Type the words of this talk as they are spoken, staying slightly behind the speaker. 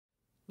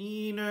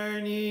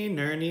Neener,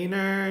 neener,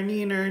 neener,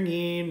 neener,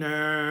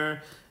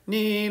 neener.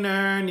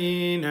 Neener,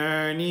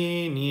 neener,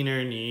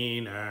 neener,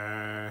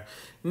 neener.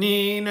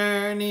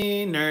 Neener,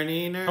 neener,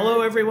 neener.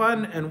 Hello,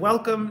 everyone, and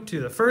welcome to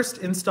the first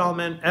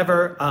installment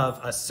ever of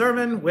A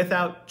Sermon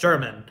Without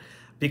Germin.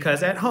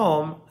 Because at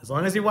home, as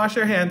long as you wash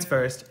your hands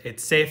first,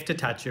 it's safe to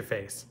touch your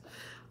face.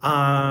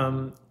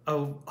 A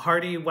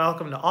hearty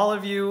welcome to all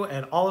of you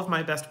and all of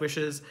my best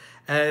wishes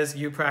as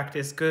you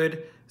practice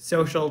good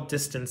social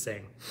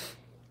distancing.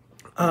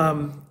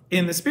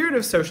 In the spirit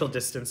of social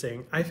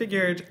distancing, I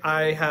figured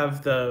I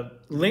have the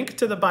link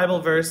to the Bible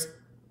verse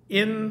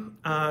in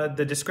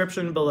the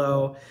description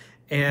below,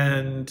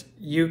 and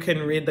you can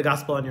read the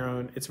gospel on your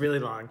own. It's really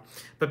long.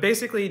 But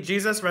basically,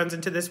 Jesus runs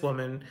into this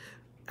woman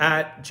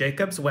at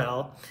Jacob's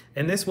well,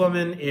 and this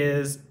woman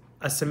is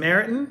a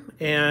Samaritan,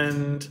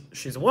 and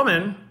she's a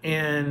woman,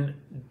 and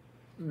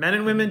men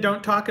and women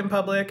don't talk in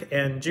public,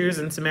 and Jews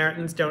and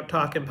Samaritans don't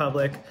talk in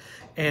public.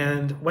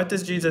 And what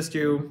does Jesus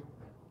do?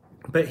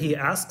 But he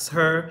asks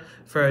her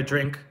for a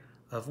drink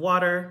of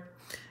water,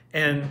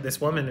 and this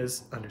woman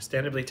is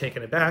understandably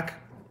taken aback.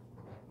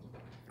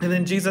 And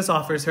then Jesus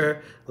offers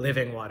her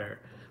living water.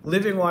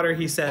 Living water,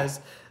 he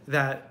says,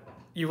 that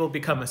you will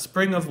become a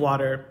spring of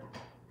water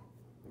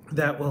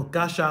that will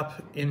gush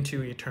up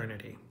into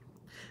eternity.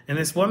 And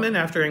this woman,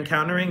 after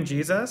encountering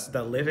Jesus,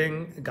 the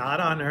living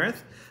God on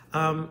earth,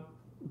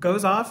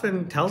 goes off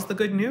and tells the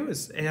good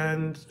news,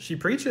 and she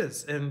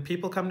preaches, and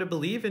people come to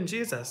believe in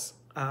Jesus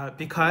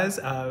because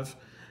of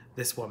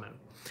this woman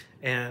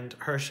and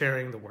her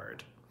sharing the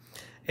word.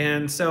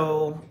 And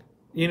so,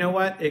 you know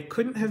what? It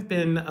couldn't have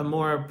been a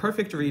more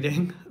perfect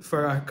reading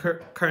for our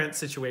current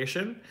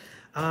situation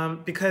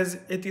because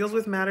it deals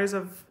with matters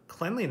of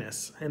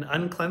cleanliness and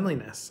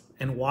uncleanliness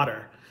and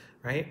water,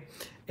 right?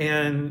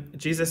 And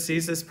Jesus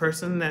sees this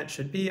person that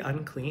should be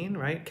unclean,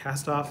 right?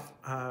 Cast off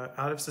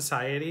out of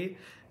society,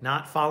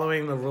 not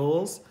following the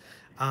rules,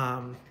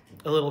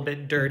 a little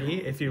bit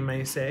dirty, if you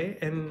may say.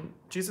 And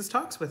Jesus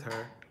talks with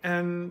her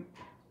and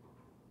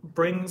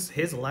brings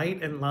his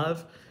light and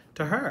love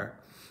to her.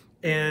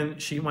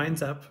 And she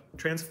winds up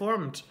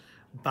transformed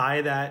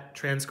by that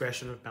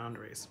transgression of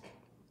boundaries.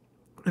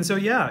 And so,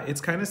 yeah,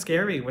 it's kind of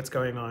scary what's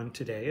going on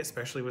today,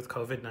 especially with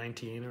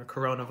COVID-19 or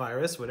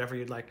coronavirus, whatever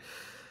you'd like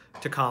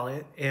to call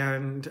it.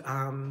 And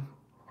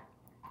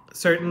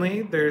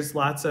certainly there's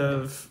lots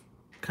of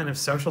kind of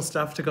social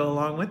stuff to go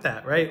along with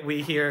that, right?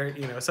 We hear,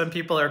 some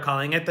people are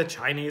calling it the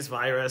Chinese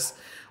virus.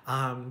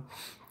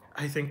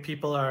 I think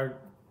people are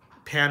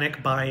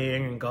panic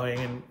buying and going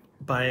and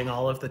buying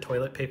all of the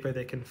toilet paper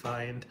they can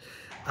find.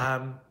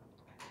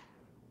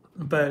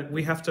 But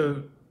we have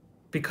to,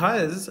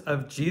 because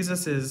of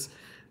Jesus's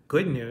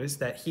good news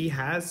that he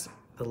has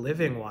the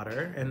living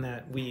water and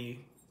that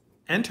we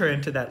enter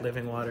into that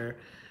living water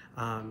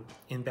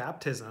in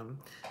baptism,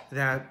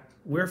 that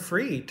we're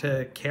free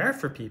to care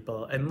for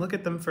people and look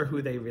at them for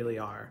who they really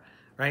are,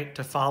 right?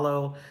 To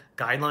follow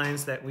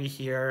guidelines that we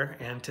hear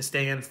and to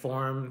stay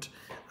informed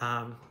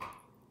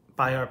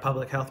by our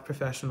public health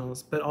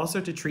professionals, but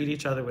also to treat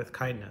each other with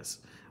kindness,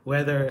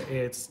 whether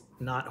it's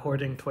not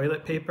hoarding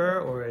toilet paper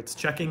or it's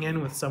checking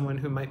in with someone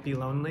who might be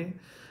lonely,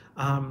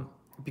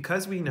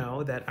 because we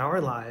know that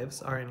our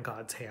lives are in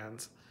God's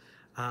hands.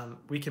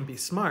 We can be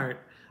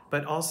smart,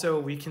 but also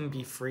we can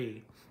be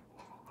free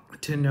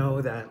to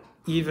know that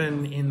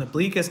even in the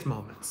bleakest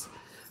moments,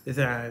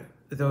 that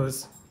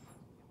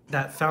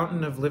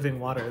fountain of living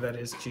water that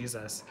is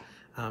Jesus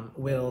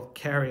will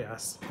carry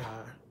us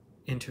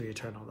into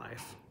eternal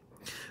life.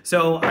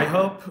 So I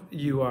hope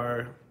you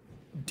are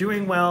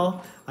doing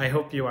well. I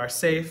hope you are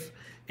safe.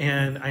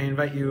 And I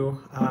invite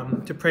you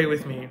to pray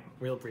with me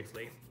real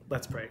briefly.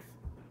 Let's pray.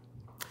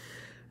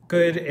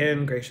 Good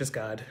and gracious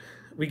God,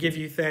 we give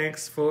you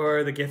thanks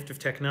for the gift of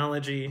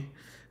technology,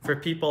 for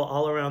people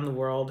all around the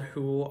world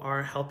who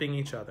are helping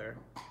each other.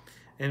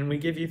 And we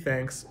give you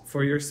thanks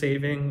for your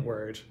saving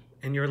word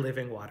and your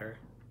living water.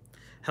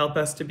 Help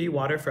us to be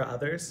water for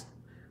others.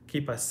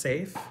 Keep us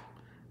safe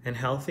and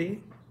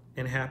healthy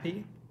and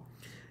happy.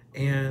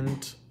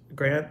 And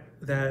grant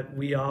that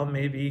we all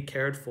may be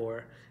cared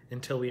for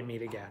until we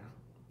meet again.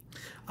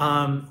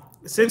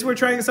 Since we're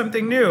trying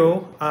something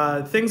new,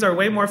 things are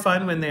way more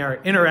fun when they are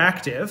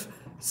interactive.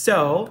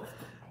 So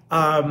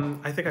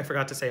I think I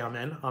forgot to say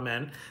amen.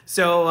 Amen.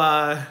 So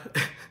a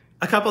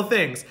couple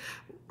things.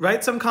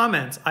 Write some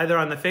comments either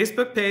on the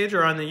Facebook page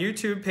or on the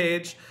YouTube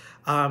page.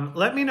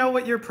 Let me know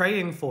what you're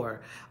praying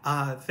for,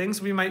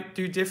 things we might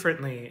do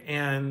differently,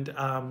 and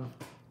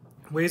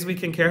ways we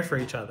can care for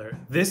each other.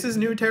 This is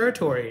new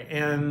territory,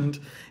 and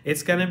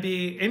it's going to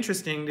be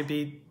interesting to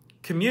be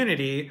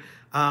community,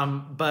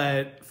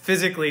 but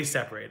physically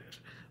separated.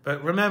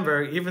 But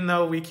remember, even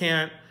though we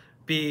can't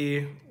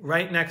be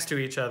right next to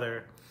each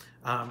other,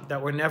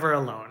 that we're never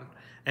alone,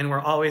 and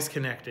we're always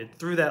connected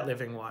through that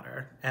living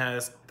water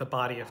as the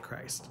body of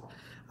Christ.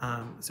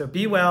 So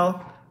be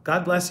well,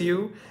 God bless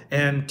you,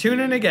 and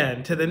tune in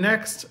again to the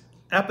next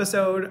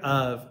episode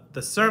of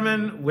The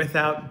Sermon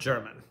Without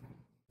Germin.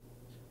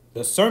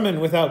 The Sermon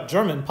Without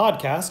Germin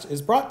podcast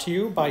is brought to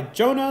you by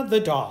Jonah the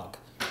dog.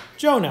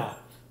 Jonah,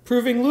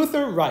 proving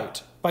Luther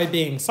right by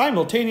being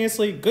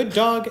simultaneously good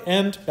dog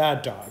and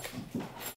bad dog.